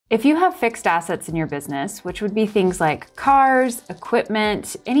If you have fixed assets in your business, which would be things like cars,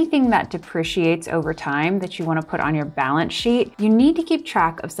 equipment, anything that depreciates over time that you want to put on your balance sheet, you need to keep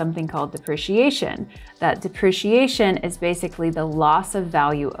track of something called depreciation. That depreciation is basically the loss of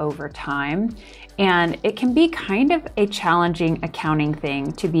value over time. And it can be kind of a challenging accounting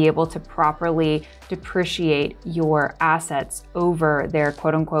thing to be able to properly depreciate your assets over their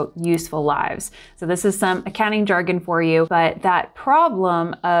quote unquote useful lives. So this is some accounting jargon for you, but that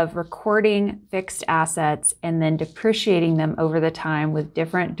problem of recording fixed assets and then depreciating them over the time with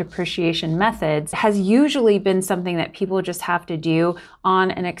different depreciation methods has usually been something that people just have to do on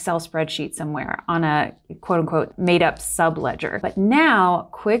an Excel spreadsheet somewhere, on a quote unquote made up subledger. But now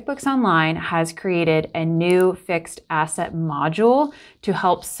QuickBooks Online has created a new fixed asset module to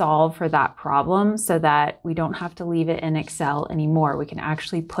help solve for that problem so that we don't have to leave it in Excel anymore. We can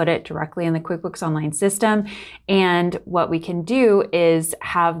actually put it directly in the QuickBooks Online system. And what we can do is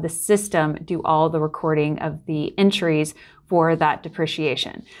have the system do all the recording of the entries for that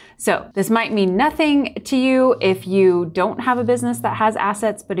depreciation. So this might mean nothing to you if you don't have a business that has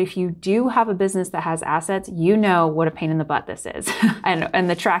assets, but if you do have a business that has assets, you know what a pain in the butt this is and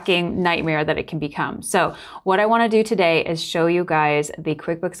the tracking nightmare that it can become. So what I want to do today is show you guys the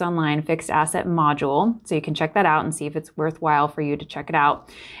QuickBooks Online fixed asset module. So you can check that out and see if it's worthwhile for you to check it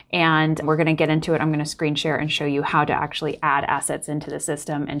out. And we're going to get into it. I'm going to screen share and show you how to actually add assets into the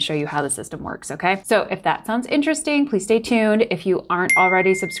system and show you how the system works. Okay. So if that sounds interesting, please stay tuned. If you aren't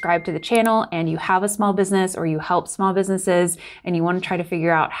already subscribed to the channel and you have a small business or you help small businesses and you want to try to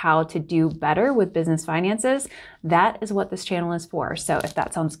figure out how to do better with business finances, that is what this channel is for. So if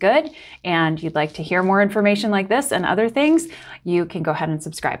that sounds good and you'd like to hear more information like this and other things, you can go ahead and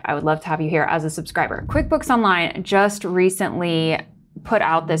subscribe. I would love to have you here as a subscriber. QuickBooks Online just recently put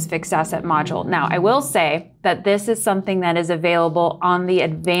out this fixed asset module. Now, I will say that this is something that is available on the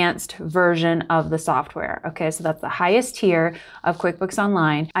advanced version of the software. Okay, so that's the highest tier of QuickBooks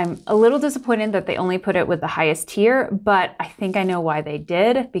Online. I'm a little disappointed that they only put it with the highest tier, but I think I know why they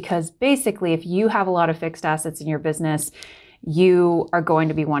did, because basically if you have a lot of fixed assets in your business, you are going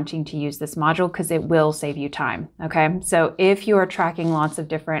to be wanting to use this module because it will save you time. Okay, so if you are tracking lots of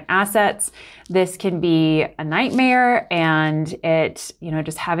different assets, this can be a nightmare, and it,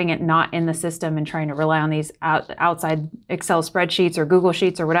 just having it not in the system and trying to rely on these outside Excel spreadsheets or Google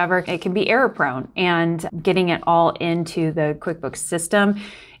Sheets or whatever, it can be error prone, and getting it all into the QuickBooks system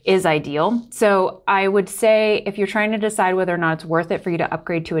is ideal. So I would say if you're trying to decide whether or not it's worth it for you to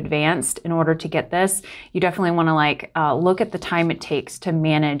upgrade to advanced in order to get this, you definitely want to look at the time it takes to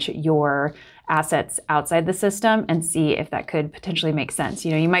manage your assets outside the system and see if that could potentially make sense.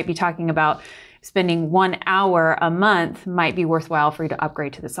 You might be talking about spending 1 hour a month might be worthwhile for you to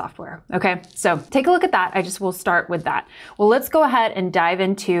upgrade to the software. Okay, so take a look at that. I just will start with that. Well, let's go ahead and dive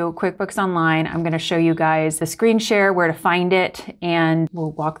into QuickBooks Online. I'm going to show you guys the screen share, where to find it, and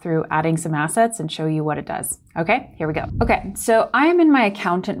we'll walk through adding some assets and show you what it does. Okay, here we go. Okay, so I'm in my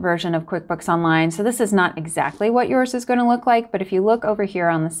accountant version of QuickBooks Online. So this is not exactly what yours is going to look like, but if you look over here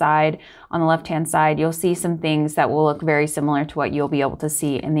on the side, on the left-hand side, you'll see some things that will look very similar to what you'll be able to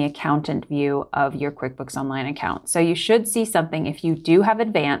see in the accountant view of your QuickBooks Online account. So you should see something, if you do have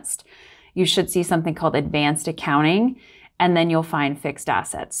advanced, you should see something called advanced accounting, and then you'll find fixed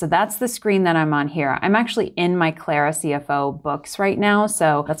assets. So that's the screen that I'm on here. I'm actually in my Clara CFO books right now,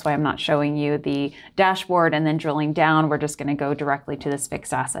 so that's why I'm not showing you the dashboard and then drilling down. We're just gonna go directly to this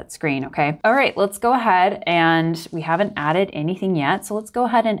fixed asset screen, okay? All right, let's go ahead, and we haven't added anything yet, so let's go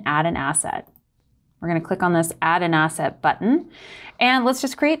ahead and add an asset. We're gonna click on this Add an Asset button, and let's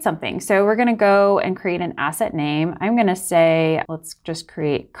just create something. So we're gonna go and create an asset name. I'm gonna say, let's just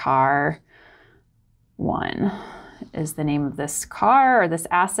create car 1 is the name of this car or this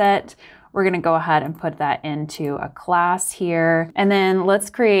asset. We're gonna go ahead and put that into a class here. And then let's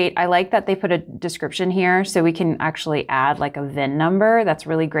create, I like that they put a description here so we can actually add like a VIN number. That's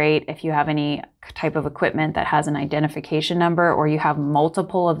really great if you have any type of equipment that has an identification number, or you have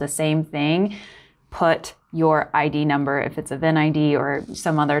multiple of the same thing. Put your ID number, if it's a VIN ID or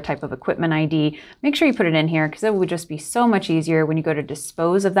some other type of equipment ID, make sure you put it in here, because it would just be so much easier when you go to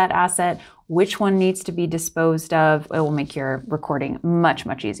dispose of that asset, which one needs to be disposed of. It will make your recording much,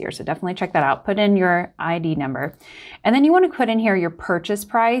 much easier. So definitely check that out. Put in your ID number. And then you want to put in here your purchase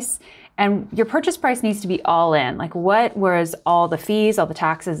price. And your purchase price needs to be all in. Like, what was all the fees, all the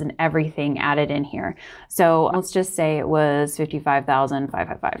taxes, and everything added in here. So let's just say it was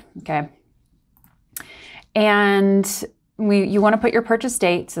 $55,555, okay? And you want to put your purchase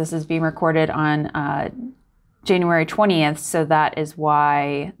date. So this is being recorded on January 20th, so that is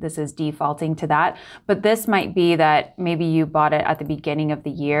why this is defaulting to that. But this might be that maybe you bought it at the beginning of the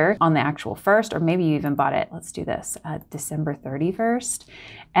year on the actual 1st, or maybe you even bought it, let's do this, December 31st.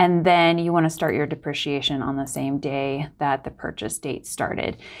 And then you want to start your depreciation on the same day that the purchase date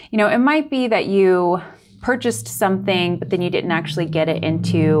started. You know, it might be that you purchased something, but then you didn't actually get it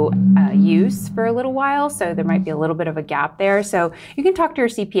into use for a little while. So there might be a little bit of a gap there. So you can talk to your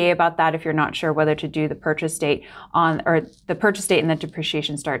CPA about that if you're not sure whether to do the purchase date or the purchase date and the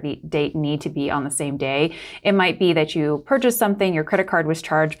depreciation start date need to be on the same day. It might be that you purchased something, your credit card was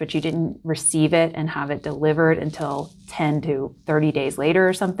charged, but you didn't receive it and have it delivered until 10 to 30 days later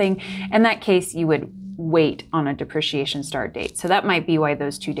or something. In that case, you would wait on a depreciation start date. So that might be why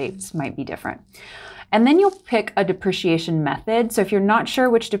those two dates might be different. And then you'll pick a depreciation method. So if you're not sure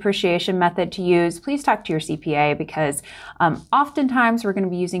which depreciation method to use, please talk to your CPA, because oftentimes we're going to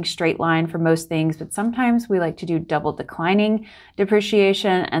be using straight line for most things, but sometimes we like to do double declining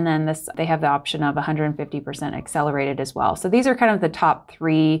depreciation. And then they have the option of 150% accelerated as well. So these are kind of the top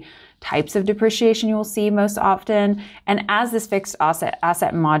 3 types of depreciation you will see most often. And as this fixed asset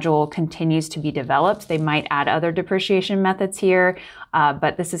module continues to be developed, they might add other depreciation methods here,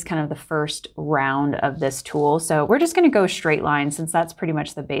 but this is kind of the first round of this tool. So we're just going to go straight line since that's pretty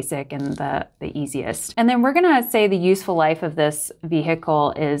much the basic and the easiest. And then we're going to say the useful life of this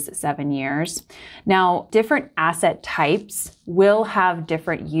vehicle is 7 years. Now, different asset types will have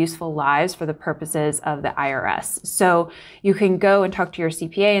different useful lives for the purposes of the IRS. So you can go and talk to your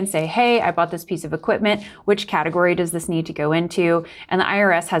CPA and say, hey, I bought this piece of equipment. Which category does this need to go into? And the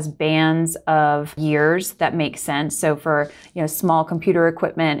IRS has bands of years that make sense. So for, you know, small computer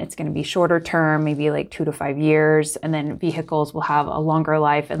equipment, it's going to be shorter term, maybe like 2 to 5 years. And then vehicles will have a longer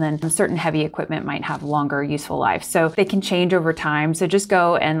life. And then certain heavy equipment might have longer useful life. So they can change over time. So just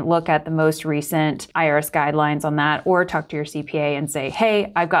go and look at the most recent IRS guidelines on that, or talk to your CPA and say,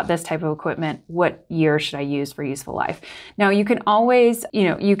 hey, I've got this type of equipment. What year should I use for useful life? Now you can always,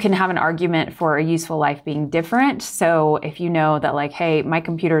 you can have an argument for a useful life being different. So if you know that like, hey, my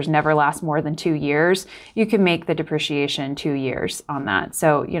computers never last more than 2 years, you can make the depreciation 2 years on that.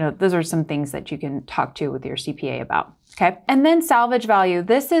 So, those are some things that you can talk to with your CPA about. Okay. And then salvage value.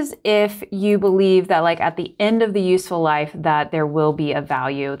 This is if you believe that like at the end of the useful life that there will be a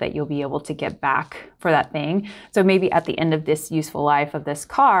value that you'll be able to get back for that thing. So maybe at the end of this useful life of this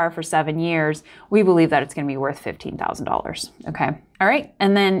car for 7 years, we believe that it's going to be worth $15,000. Okay. All right.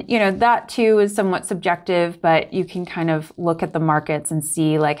 And then, that too is somewhat subjective, but you can kind of look at the markets and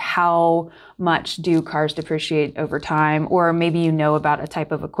see like how much do cars depreciate over time, or maybe about a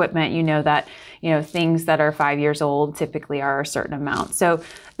type of equipment, that, things that are 5 years old typically are a certain amount. So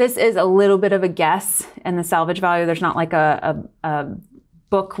this is a little bit of a guess in the salvage value. There's not like a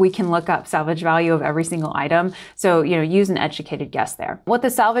book we can look up salvage value of every single item. So, use an educated guess there. What the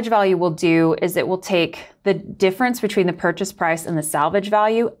salvage value will do is it will take the difference between the purchase price and the salvage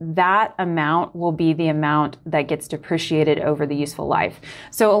value. That amount will be the amount that gets depreciated over the useful life.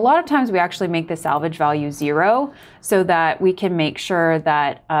 So a lot of times we actually make the salvage value 0 so that we can make sure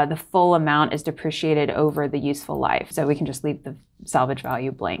that the full amount is depreciated over the useful life. So we can just leave the salvage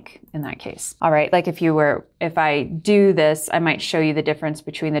value blank in that case. All right, like if I do this, I might show you the difference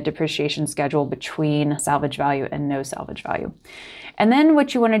between the depreciation schedule between salvage value and no salvage value. And then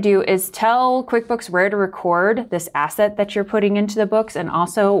what you want to do is tell QuickBooks where to record this asset that you're putting into the books, and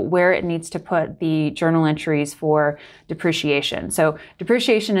also where it needs to put the journal entries for depreciation. So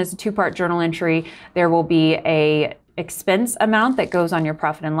depreciation is a 2-part journal entry. There will be a expense amount that goes on your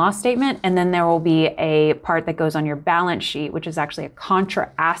profit and loss statement, and then there will be a part that goes on your balance sheet, which is actually a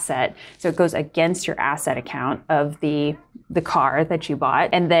contra asset. So it goes against your asset account of the car that you bought.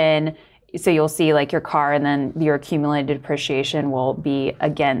 And then so you'll see like your car, and then your accumulated depreciation will be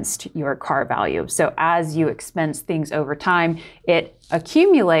against your car value. So as you expense things over time, it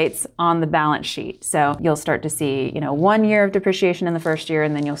accumulates on the balance sheet. So you'll start to see, 1 year of depreciation in the first year,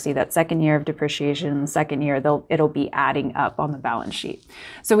 and then you'll see that second year of depreciation in the second year. It'll be adding up on the balance sheet.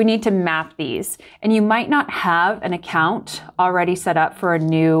 So we need to map these. And you might not have an account already set up for a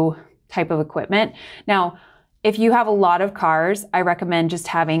new type of equipment. Now, if you have a lot of cars, I recommend just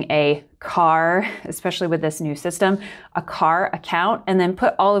having a car, especially with this new system, a car account, and then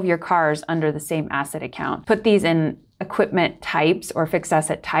put all of your cars under the same asset account. Put these in equipment types or fixed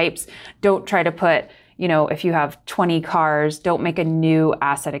asset types. Don't try to put, you know, if you have 20 cars, don't make a new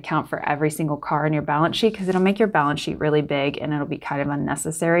asset account for every single car in your balance sheet, because it'll make your balance sheet really big and it'll be kind of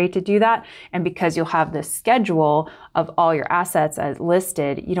unnecessary to do that. And because you'll have this schedule of all your assets as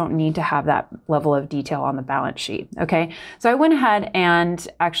listed, you don't need to have that level of detail on the balance sheet. Okay. So I went ahead and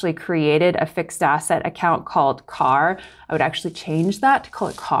actually created a fixed asset account called car. I would actually change that to call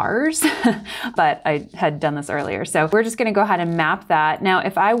it cars, but I had done this earlier. So we're just going to go ahead and map that. Now,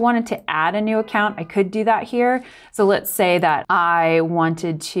 if I wanted to add a new account, I could do that here. So let's say that I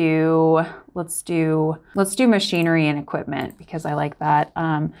wanted to, let's do machinery and equipment, because I like that.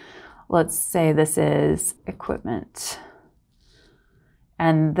 Let's say this is equipment.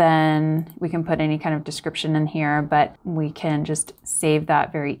 And then we can put any kind of description in here, but we can just save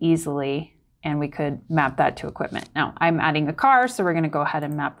that very easily, and we could map that to equipment. Now, I'm adding a car, so we're going to go ahead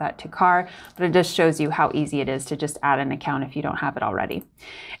and map that to car, but it just shows you how easy it is to just add an account if you don't have it already.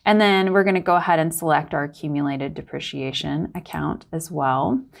 And then we're going to go ahead and select our accumulated depreciation account as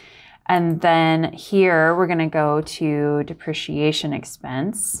well. And then here we're going to go to depreciation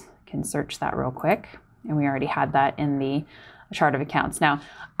expense. Can search that real quick, and we already had that in the chart of accounts. Now,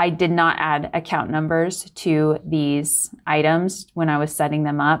 I did not add account numbers to these items when I was setting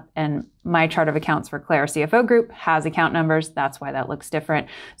them up, and my chart of accounts for Claire CFO Group has account numbers. That's why that looks different.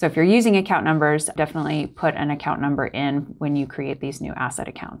 So if you're using account numbers, definitely put an account number in when you create these new asset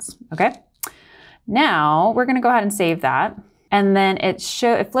accounts. Okay. Now we're going to go ahead and save that, and then it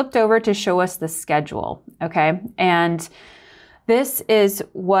flipped over to show us the schedule. Okay, and this is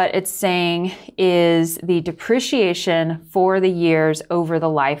what it's saying is the depreciation for the years over the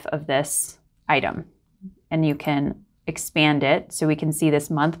life of this item. And you can expand it so we can see this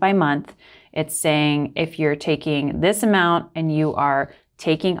month by month. It's saying if you're taking this amount and you are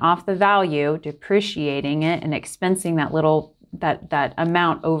taking off the value, depreciating it and expensing that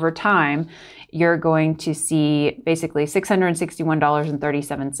amount over time, you're going to see basically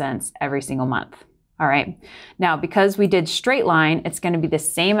 $661.37 every single month. All right. Now, because we did straight line, it's going to be the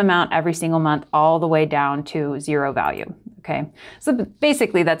same amount every single month, all the way down to zero value. Okay. So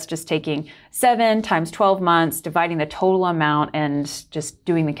basically that's just taking 7 times 12 months, dividing the total amount and just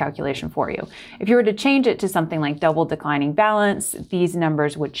doing the calculation for you. If you were to change it to something like double declining balance, these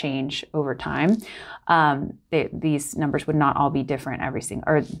numbers would change over time. These numbers would not all be different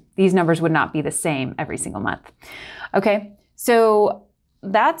these numbers would not be the same every single month. Okay. So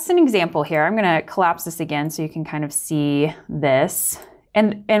that's an example here. I'm going to collapse this again so you can kind of see this.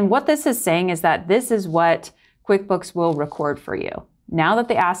 And what this is saying is that this is what QuickBooks will record for you. Now that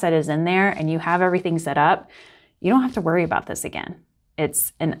the asset is in there and you have everything set up, you don't have to worry about this again.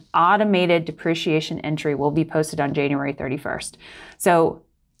 It's an automated depreciation entry will be posted on January 31st. So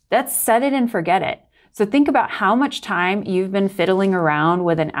that's set it and forget it. So think about how much time you've been fiddling around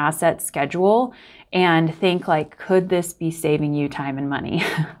with an asset schedule and think like, could this be saving you time and money?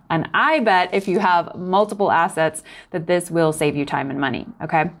 And I bet if you have multiple assets that this will save you time and money,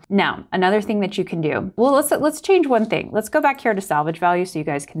 okay? Now, another thing that you can do, well, let's change one thing. Let's go back here to salvage value so you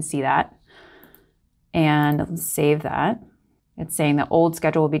guys can see that. And let's save that. It's saying the old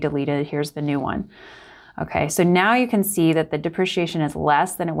schedule will be deleted. Here's the new one. Okay, so now you can see that the depreciation is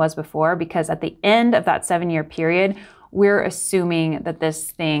less than it was before, because at the end of that 7-year period, we're assuming that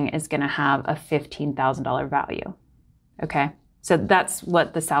this thing is going to have a $15,000 value. Okay, so that's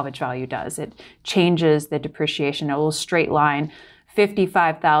what the salvage value does. It changes the depreciation. It will straight line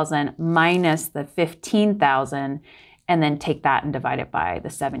 55,000 minus the 15,000, and then take that and divide it by the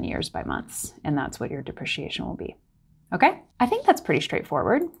 7 years by months. And that's what your depreciation will be. Okay, I think that's pretty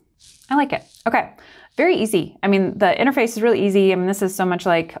straightforward. I like it. Okay, very easy. I mean, the interface is really easy. I mean, this is so much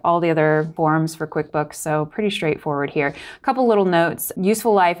like all the other forms for QuickBooks, so pretty straightforward here. A couple little notes.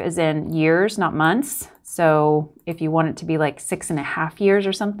 Useful life is in years, not months. So if you want it to be like 6.5 years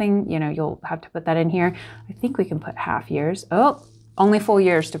or something, you know, you'll have to put that in here. I think we can put half years. Oh, only full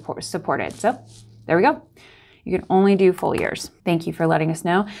years supported. So there we go. You can only do full years. Thank you for letting us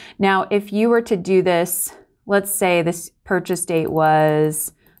know. Now, if you were to do this, let's say this purchase date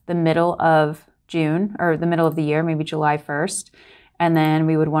was the middle of June or the middle of the year, maybe July 1st. And then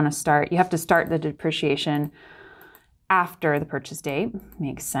we would want to start, you have to start the depreciation after the purchase date.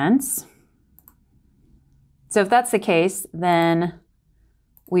 Makes sense. So if that's the case, then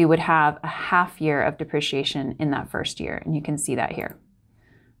we would have a half year of depreciation in that first year. And you can see that here.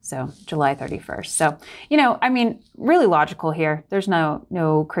 So July 31st. So, you know, I mean, really logical here. There's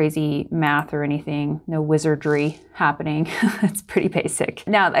no crazy math or anything, no wizardry happening. It's pretty basic.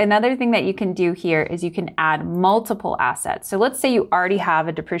 Now, another thing that you can do here is you can add multiple assets. So let's say you already have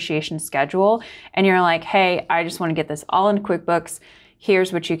a depreciation schedule and you're like, hey, I just want to get this all into QuickBooks.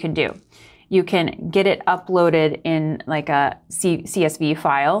 Here's what you can do. you can get it uploaded in like a CSV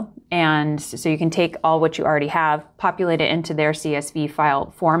file. And so you can take all what you already have, populate it into their CSV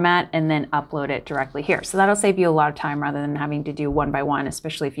file format, and then upload it directly here. So that'll save you a lot of time rather than having to do one by one,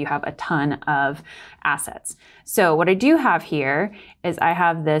 especially if you have a ton of assets. So what I do have here is I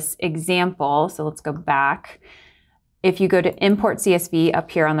have this example. So let's go back. If you go to import CSV up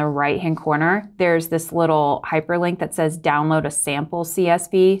here on the right-hand corner, there's this little hyperlink that says download a sample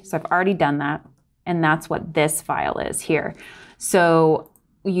CSV. So I've already done that. And that's what this file is here. So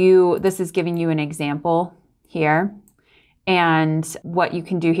this is giving you an example here. And what you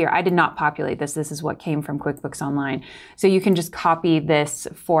can do here, I did not populate this. This is what came from QuickBooks Online. So you can just copy this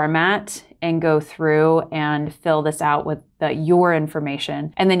format and go through and fill this out with your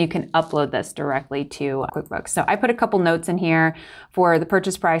information. And then you can upload this directly to QuickBooks. So I put a couple notes in here for the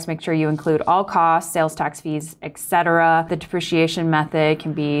purchase price. Make sure you include all costs, sales tax fees, etc. The depreciation method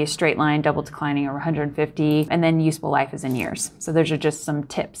can be straight line, double declining, or 150. And then useful life is in years. So those are just some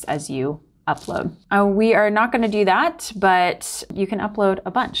tips as you upload. We are not going to do that, but you can upload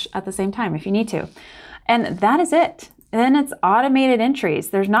a bunch at the same time if you need to. And that is it. And then it's automated entries.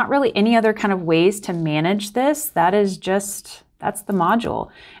 There's not really any other kind of ways to manage this. That's the module.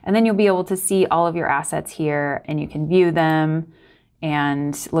 And then you'll be able to see all of your assets here, and you can view them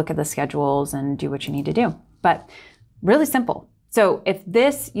and look at the schedules and do what you need to do. But really simple. So if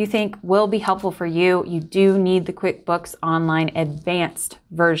this you think will be helpful for you, you do need the QuickBooks Online Advanced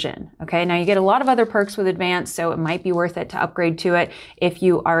version. Okay, now you get a lot of other perks with Advanced, so it might be worth it to upgrade to it if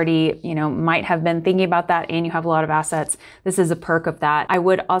you already, might have been thinking about that and you have a lot of assets. This is a perk of that. I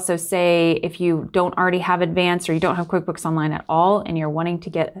would also say if you don't already have Advanced or you don't have QuickBooks Online at all and you're wanting to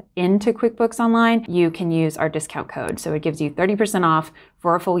get into QuickBooks Online, you can use our discount code. So it gives you 30% off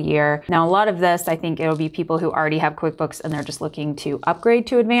for a full year. Now, a lot of this, I think it'll be people who already have QuickBooks and they're just looking to upgrade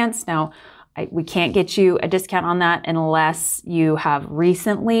to Advanced. Now, we can't get you a discount on that unless you have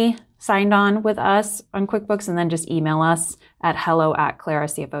recently signed on with us on QuickBooks, and then just email us at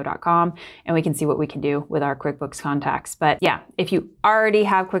hello@claracfo.com and we can see what we can do with our QuickBooks contacts. But yeah, if you already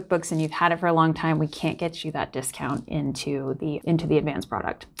have QuickBooks and you've had it for a long time, we can't get you that discount into the advanced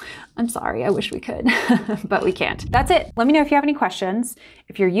product. I'm sorry, I wish we could, but we can't. That's it. Let me know if you have any questions.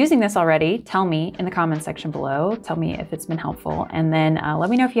 If you're using this already, tell me in the comments section below. Tell me if it's been helpful. And then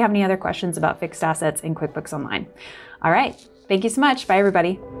let me know if you have any other questions about fixed assets in QuickBooks Online. All right. Thank you so much. Bye,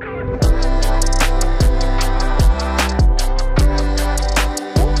 everybody.